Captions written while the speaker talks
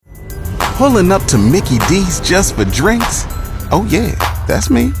Pulling up to Mickey D's just for drinks? Oh yeah,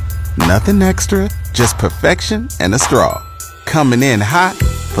 that's me. Nothing extra, just perfection and a straw. Coming in hot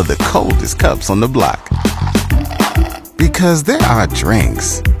for the coldest cups on the block. Because there are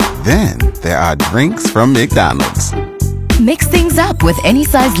drinks. Then there are drinks from McDonald's. Mix things up with any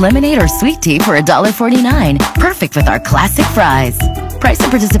size lemonade or sweet tea for $1.49. Perfect with our classic fries. Price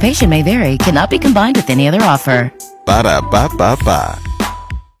and participation may vary. Cannot be combined with any other offer. Ba-da-ba-ba-ba.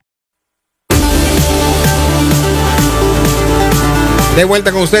 De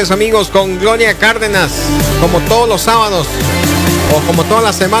vuelta con ustedes, amigos, con Gloria Cárdenas, como todos los sábados o como todas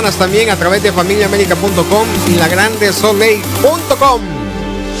las semanas también a través de familiaamerica.com y lagrandesoleil.com.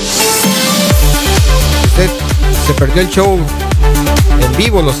 Usted se perdió el show en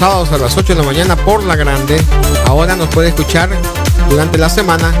vivo los sábados a las 8 de la mañana por La Grande. Ahora nos puede escuchar durante la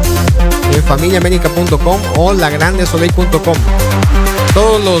semana en familiaamerica.com o lagrandesoleil.com.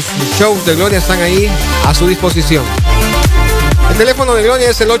 Todos los shows de Gloria están ahí a su disposición. El teléfono de Gloria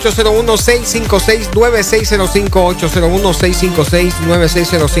es el 801-656-9605,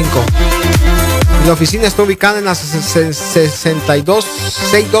 801-656-9605. La oficina está ubicada en la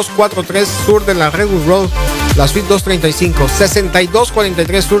 6243 sur de la Redwood Road, la suite 235,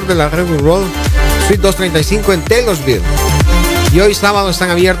 6243 sur de la Redwood Road, suite 235 en Taylorsville. Y hoy sábado están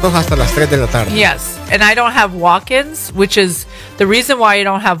abiertos hasta las 3 de la tarde. Yes, and I don't have walk-ins, which is the reason why I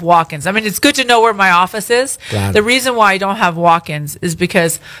don't have walk-ins. I mean, it's good to know where my office is. Claro. The reason why I don't have walk-ins is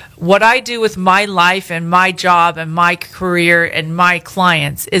because what I do with my life and my job and my career and my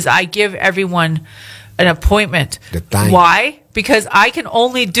clients is I give everyone an appointment. The time. Why? Because I can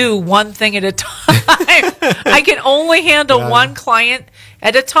only do one thing at a time. I can only handle one client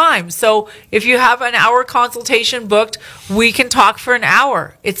at a time. So if you have an hour consultation booked, we can talk for an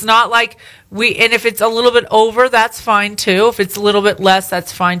hour. It's not like and if it's a little bit over, that's fine too. If it's a little bit less,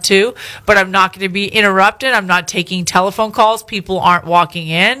 that's fine too. But I'm not going to be interrupted. I'm not taking telephone calls. People aren't walking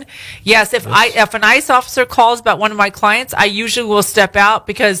in. Yes, if an ICE officer calls about one of my clients, I usually will step out,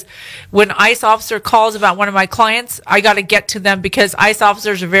 because when ICE officer calls about one of my clients, I got to get to them because ICE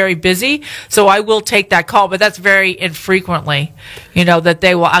officers are very busy. So I will take that call, but that's very infrequently, that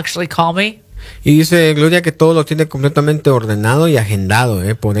they will actually call me. Y dice Gloria que todo lo tiene completamente ordenado y agendado,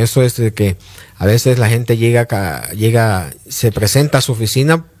 ¿eh? Por eso es de que a veces la gente llega, se presenta a su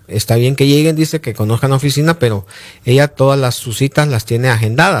oficina. Está bien que lleguen, dice, que conozcan la oficina, pero ella todas sus citas las tiene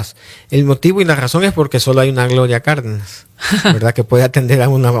agendadas. El motivo y la razón es porque solo hay una Gloria Cárdenas, ¿verdad? Que puede atender a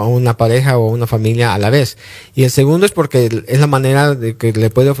una pareja o a una familia a la vez. Y el segundo es porque es la manera de que le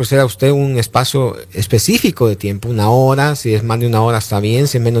puede ofrecer a usted un espacio específico de tiempo, 1 hora. Si es más de 1 hora está bien,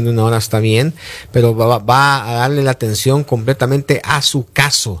 si es menos de 1 hora está bien, pero va a darle la atención completamente a su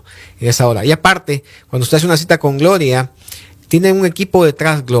caso en esa hora. Y aparte, cuando usted hace una cita con Gloria, tiene un equipo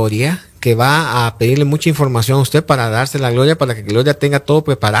detrás, Gloria, que va a pedirle mucha información a usted para dársela a Gloria, para que Gloria tenga todo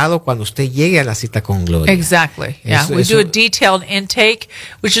preparado cuando usted llegue a la cita con Gloria. Exactly. Yeah, we do a detailed intake,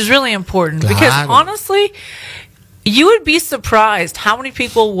 which is really important. Claro. Because honestly, you would be surprised how many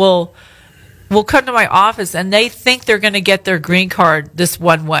people will come to my office and they think they're going to get their green card this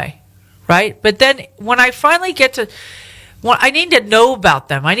one way, right? But then when I finally get to... Well, I need to know about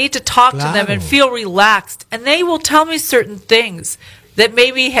them. I need to talk to them and feel relaxed. And they will tell me certain things that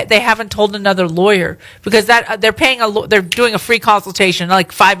maybe they haven't told another lawyer, because they're doing a free consultation,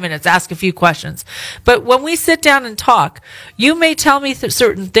 like 5 minutes, ask a few questions. But when we sit down and talk, you may tell me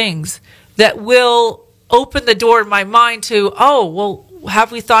certain things that will open the door in my mind to,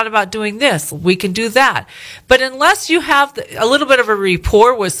 have we thought about doing this? We can do that. But unless you have a little bit of a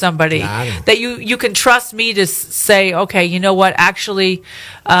rapport with somebody that you can trust me to say, okay, you know what, actually,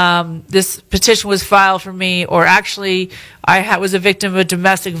 this petition was filed for me, or actually I was a victim of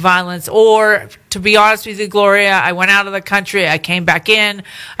domestic violence, or to be honest with you, Gloria, I went out of the country, I came back in,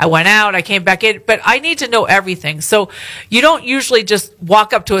 I went out, I came back in, but I need to know everything. So you don't usually just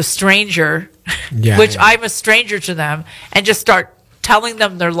walk up to a stranger, which I'm a stranger to them, and just start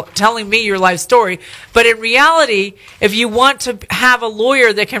telling me your life story. But in reality, if you want to have a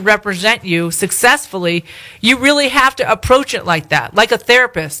lawyer that can represent you successfully, you really have to approach it like that, like a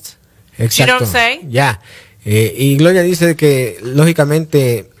therapist. Exacto. You know what I'm saying? Ya. Y Gloria dice que,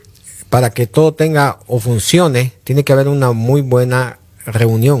 lógicamente, para que todo tenga o funcione, tiene que haber una muy buena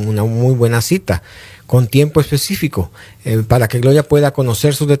reunión, una muy buena cita con tiempo específico. Para que Gloria pueda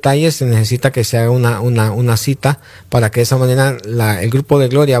conocer sus detalles, se necesita que se haga una cita, para que de esa manera el grupo de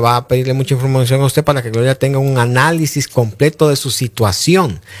Gloria va a pedirle mucha información a usted para que Gloria tenga un análisis completo de su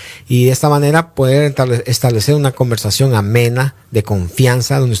situación y de esta manera poder establecer una conversación amena, de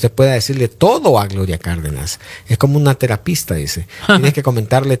confianza, donde usted pueda decirle todo a Gloria Cárdenas. Es como una terapista, dice. Tienes que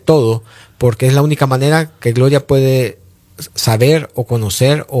comentarle todo, porque es la única manera que Gloria puede saber o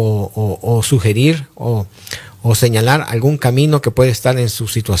conocer o sugerir o señalar algún camino que puede estar en su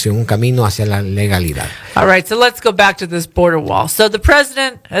situación, un camino hacia la legalidad. All right, so let's go back to this border wall. So the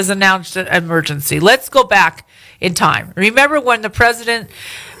president has announced an emergency. Let's go back in time. Remember when the president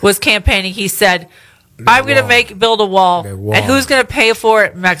was campaigning, he said, I'm going to build a wall, and who's going to pay for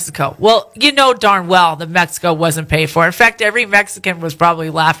it? Mexico. Well, you know darn well that Mexico wasn't paid for. In fact, every Mexican was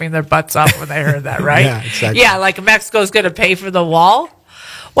probably laughing their butts off when they heard that, right? Yeah, exactly. Yeah, like Mexico's going to pay for the wall.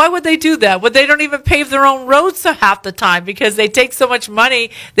 Why would they do that? Well, they don't even pave their own roads half the time because they take so much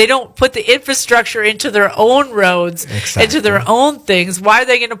money. They don't put the infrastructure into their own roads, into their own things. Why are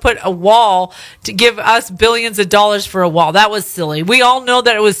they going to put a wall to give us billions of dollars for a wall? That was silly. We all know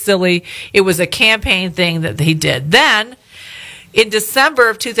that it was silly. It was a campaign thing that he did. Then, in December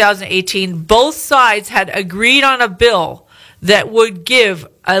of 2018, both sides had agreed on a bill that would give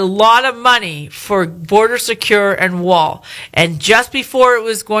a lot of money for border secure and wall. And just before it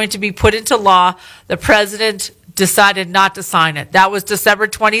was going to be put into law, the president decided not to sign it. That was December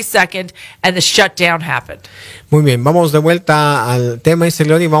 22nd, and the shutdown happened. Muy bien, vamos de vuelta al tema, dice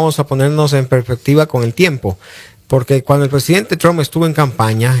Gloria, y vamos a ponernos en perspectiva con el tiempo. Porque cuando el presidente Trump estuvo en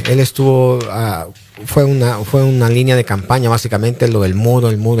campaña, él estuvo, fue una línea de campaña, básicamente, lo del muro,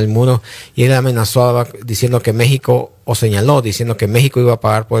 y él amenazó diciendo que México, o señaló diciendo que México iba a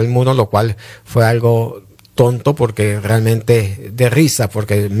pagar por el muro, lo cual fue algo tonto, porque realmente de risa,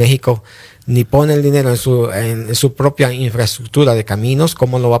 porque México ni pone el dinero en su propia infraestructura de caminos,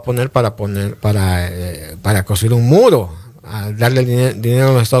 ¿cómo lo va a poner para construir un muro? A darle dinero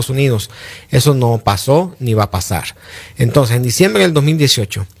a los Estados Unidos? Eso no pasó ni va a pasar. Entonces, en diciembre del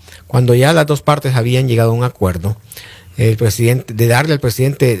 2018, cuando ya las dos partes habían llegado a un acuerdo, de darle al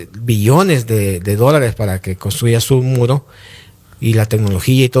presidente billones de dólares para que construya su muro y la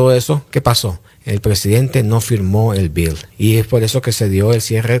tecnología y todo eso, ¿qué pasó? El presidente no firmó el bill y es por eso que se dio el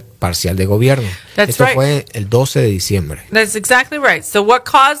cierre parcial de gobierno. Esto fue el 12 de diciembre. That's exactly right. So what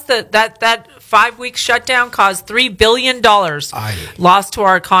caused that 5-week shutdown caused $3 billion lost to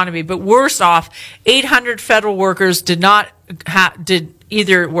our economy. But worse off, 800 federal workers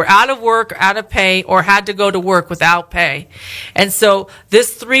either were out of work, out of pay, or had to go to work without pay. And so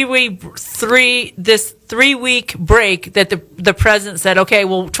this three-week break that the president said, okay,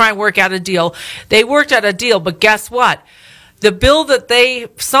 we'll try and work out a deal. They worked out a deal, but guess what? The bill that they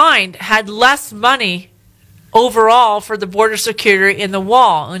signed had less money overall for the border security in the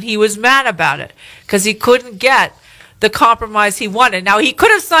wall, and he was mad about it because he couldn't get the compromise he wanted. Now, he could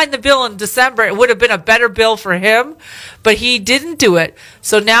have signed the bill in December. It would have been a better bill for him, but he didn't do it.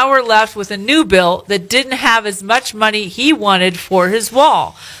 So now we're left with a new bill that didn't have as much money he wanted for his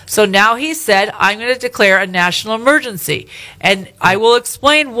wall. So now he said, I'm going to declare a national emergency. And I will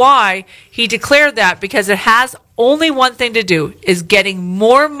explain why he declared that, because it has only one thing to do, is getting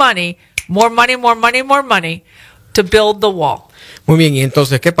more money to build the wall. Muy bien, y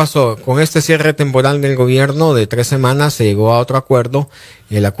entonces, ¿qué pasó? Con este cierre temporal del gobierno de 3 semanas se llegó a otro acuerdo.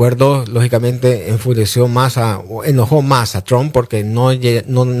 El acuerdo, lógicamente, enojó más a Trump porque no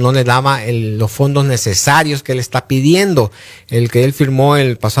le daba los fondos necesarios que él está pidiendo, el que él firmó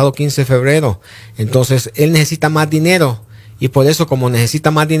el pasado 15 de febrero. Entonces, él necesita más dinero. Y por eso, como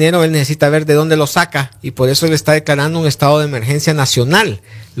necesita más dinero, él necesita ver de dónde lo saca. Y por eso él está declarando un estado de emergencia nacional,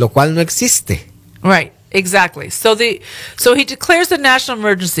 lo cual no existe. Right. Exactly. So he declares a national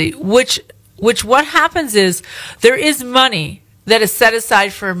emergency, which what happens is there is money that is set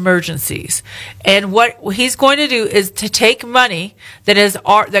aside for emergencies. And what he's going to do is to take money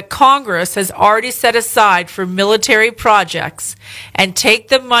that Congress has already set aside for military projects and take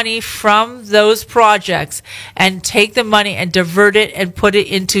the money from those projects and take the money and divert it and put it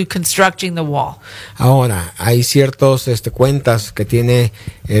into constructing the wall. Ahora, hay ciertos cuentas que tiene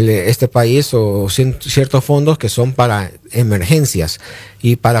este país o ciertos fondos que son para emergencias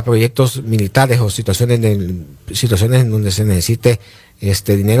y para proyectos militares o situaciones en donde se necesite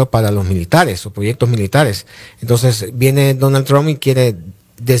dinero para los militares o proyectos militares. Entonces viene Donald Trump y quiere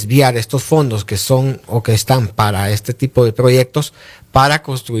desviar estos fondos que son o que están para este tipo de proyectos para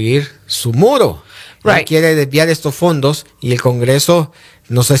construir su muro. Right. Él quiere desviar estos fondos y el Congreso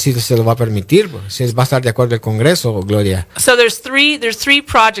no sé si se lo va a permitir, si va a estar de acuerdo el Congreso, Gloria. So there's three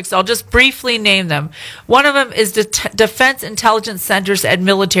projects. I'll just briefly name them. One of them is the defense intelligence centers at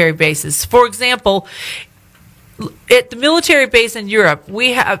military bases. For example, at the military base in Europe,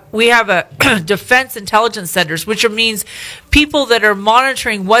 we have a defense intelligence centers, which means people that are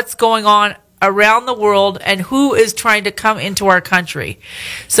monitoring what's going on around the world and who is trying to come into our country.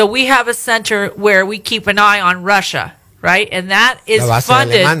 So we have a center where we keep an eye on Russia, right? And that is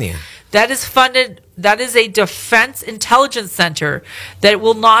funded. That is a defense intelligence center that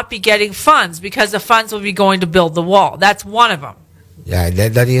will not be getting funds because the funds will be going to build the wall. That's one of them. Yeah,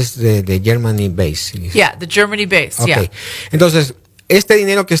 that is the Germany base. Yeah, the Germany base. Okay. Yeah. Entonces, este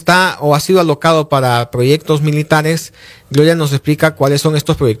dinero que está o ha sido alocado para proyectos militares, Gloria nos explica cuáles son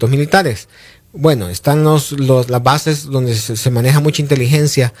estos proyectos militares. Bueno, están las bases donde se maneja mucha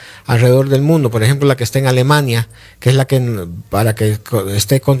inteligencia alrededor del mundo. Por ejemplo, la que está en Alemania, que es la que para que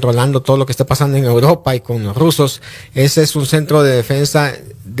esté controlando todo lo que está pasando en Europa y con los rusos. Ese es un centro de defensa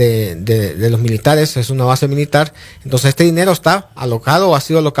de los militares, es una base militar. Entonces, este dinero está alocado o ha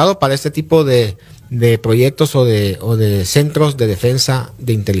sido alocado para este tipo de proyectos o de centros de defensa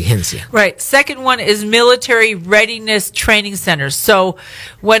de inteligencia. Right. Second one is military readiness training centers. So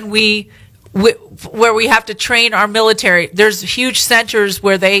when where we have to train our military, there's huge centers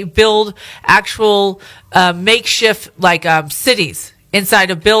where they build actual makeshift cities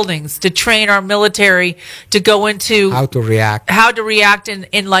inside of buildings to train our military to go into how to react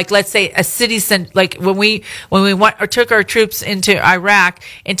in like, let's say a city center, like when we took our troops into Iraq,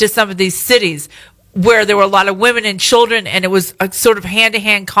 into some of these cities where there were a lot of women and children, and it was a sort of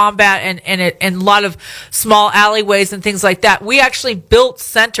hand-to-hand combat and a lot of small alleyways and things like that. We actually built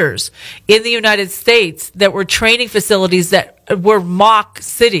centers in the United States that were training facilities that were mock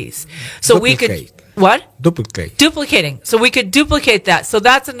cities. So we could... What? Duplicating. So we could duplicate that. So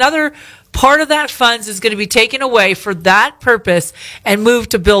that's another part of that funds is going to be taken away for that purpose and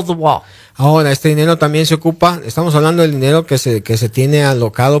moved to build the wall. Ahora, este dinero también se ocupa, estamos hablando del dinero que se tiene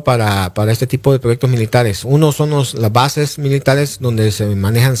alocado para este tipo de proyectos militares. Uno son las bases militares donde se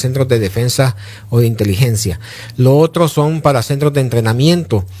manejan centros de defensa o de inteligencia. Lo otro son para centros de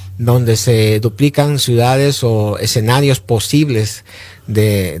entrenamiento, donde se duplican ciudades o escenarios posibles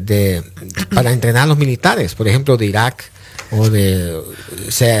para entrenar a los militares, por ejemplo, de Irak.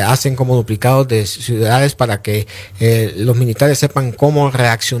 Se hacen como duplicados de ciudades para que los militares sepan cómo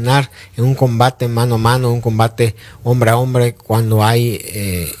reaccionar en un combate mano a mano, un combate hombre a hombre cuando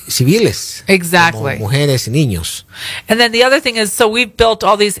hay civiles, exactly, como mujeres y niños. And then the other thing is, so we've built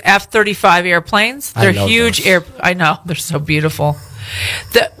all these F-35 airplanes. They're huge I know, they're so beautiful.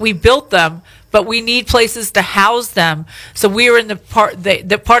 We built them, but we need places to house them. So we were in the part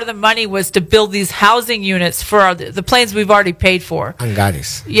of the money was to build these housing units for the planes we've already paid for.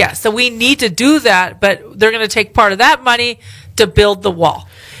 Hangares. Yeah, so we need to do that, but they're going to take part of that money to build the wall.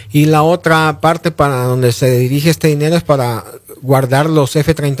 Y la otra parte para donde se dirige este dinero es para guardar los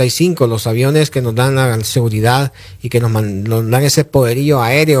F-35, los aviones que nos dan la seguridad y que nos dan ese poderío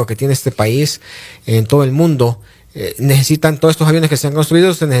aéreo que tiene este país en todo el mundo. Necesitan todos estos aviones que se han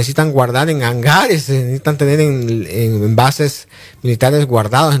construido, se necesitan guardar en hangares, se necesitan tener en bases militares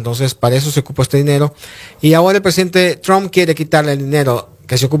guardados. Entonces para eso se ocupa este dinero, y ahora el presidente Trump quiere quitarle el dinero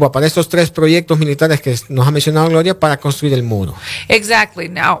que se ocupa para estos 3 proyectos militares que nos ha mencionado Gloria para construir el muro. Exactly.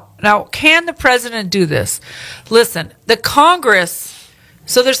 Now can the president do this? Listen, the Congress,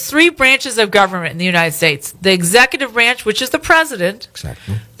 so there's 3 branches of government in the United States. The executive branch, which is the president.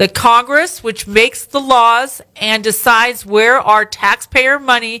 Exactly. The Congress, which makes the laws and decides where our taxpayer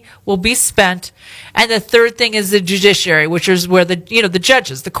money will be spent. And the third thing is the judiciary, which is where the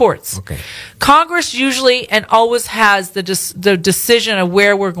judges, the courts. Okay. Congress usually and always has the decision of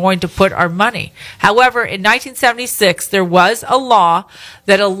where we're going to put our money. However, in 1976, there was a law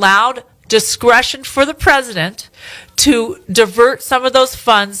that allowed discretion for the president to divert some of those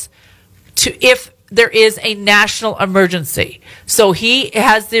funds to if there is a national emergency. So he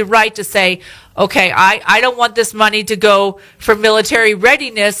has the right to say, okay, I don't want this money to go for military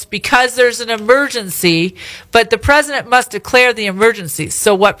readiness because there's an emergency, but the president must declare the emergency.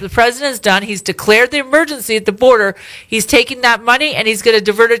 So what the president has done, he's declared the emergency at the border. He's taking that money and he's going to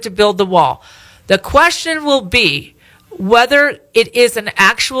divert it to build the wall. The question will be whether it is an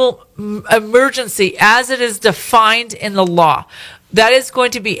actual emergency as it is defined in the law. That is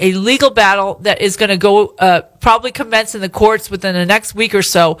going to be a legal battle that is going to go probably commence in the courts within the next week or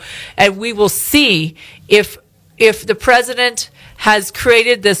so, and we will see if the president has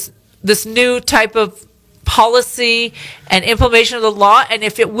created this new type of policy and implementation of the law, and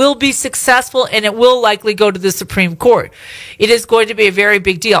if it will be successful, and it will likely go to the Supreme Court. It is going to be a very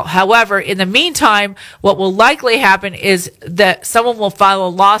big deal. However, in the meantime, what will likely happen is that someone will file a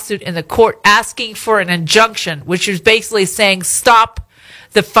lawsuit in the court asking for an injunction, which is basically saying stop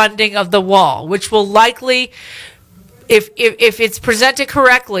the funding of the wall, which will likely, if it's presented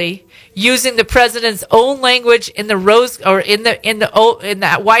correctly, using the president's own language in the in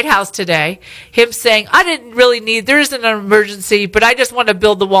that White House today, him saying, "I didn't really need. There isn't an emergency, but I just want to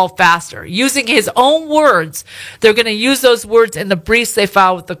build the wall faster." Using his own words, they're going to use those words in the briefs they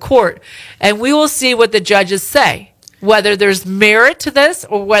file with the court, and we will see what the judges say. Whether there's merit to this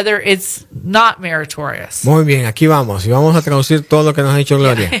or whether it's not meritorious. Muy bien, aquí vamos. Y vamos a traducir todo lo que nos ha dicho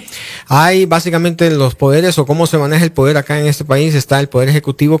Gloria. Yeah. Hay básicamente los poderes o cómo se maneja el poder acá en este país. Está el poder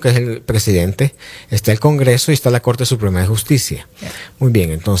ejecutivo, que es el presidente. Está el Congreso y está la Corte Suprema de Justicia. Yeah. Muy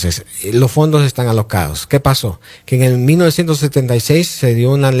bien, entonces, los fondos están alocados. ¿Qué pasó? Que en el 1976 se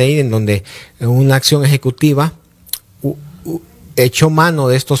dio una ley en donde una acción ejecutiva echó mano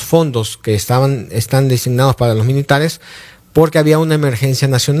de estos fondos que están designados para los militares porque había una emergencia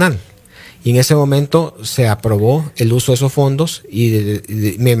nacional. Y en ese momento se aprobó el uso de esos fondos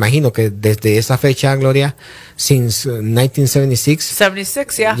y me imagino que desde esa fecha, Gloria, since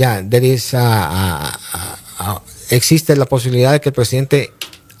 1976, yeah. Existe la posibilidad de que el presidente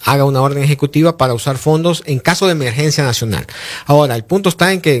haga una orden ejecutiva para usar fondos en caso de emergencia nacional. Ahora, el punto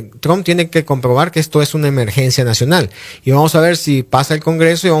está en que Trump tiene que comprobar que esto es una emergencia nacional. Y vamos a ver si pasa el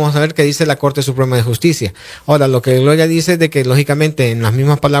Congreso y vamos a ver qué dice la Corte Suprema de Justicia. Ahora, lo que Gloria dice es de que, lógicamente, en las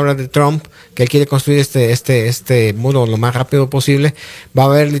mismas palabras de Trump, que él quiere construir este muro lo más rápido posible, va a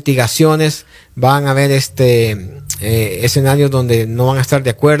haber litigaciones, van a haber escenarios donde no van a estar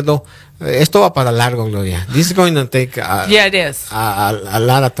de acuerdo. Esto va para largo, Gloria. This is going to take it is. A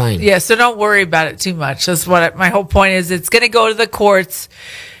lot of time. Yeah, so don't worry about it too much. That's what my whole point is. It's going to go to the courts,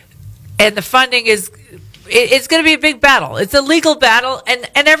 and the funding it's going to be a big battle. It's a legal battle,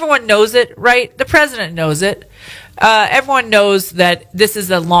 and everyone knows it, right? The president knows it. Everyone knows that this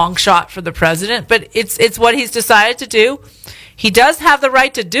is a long shot for the president, but it's what he's decided to do. He does have the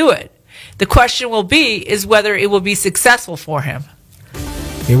right to do it. The question will be is whether it will be successful for him.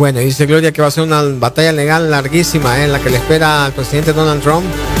 Y bueno, dice Gloria que va a ser una batalla legal larguísima, en la que le espera al presidente Donald Trump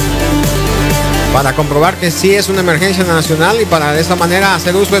para comprobar que sí es una emergencia nacional y para de esa manera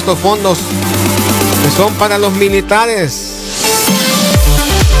hacer uso de estos fondos que son para los militares.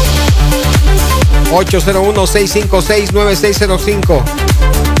 801-656-9605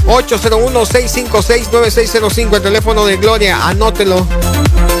 801-656-9605, el teléfono de Gloria, anótelo,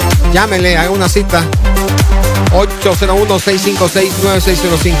 llámele, haga una cita.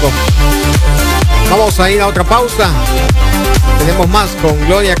 801-656-9605. Vamos a ir a otra pausa. Tenemos más con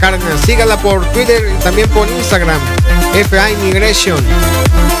Gloria Cárdenas. Sígala por Twitter y también por Instagram. FA Immigration.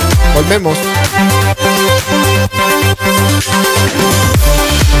 Volvemos.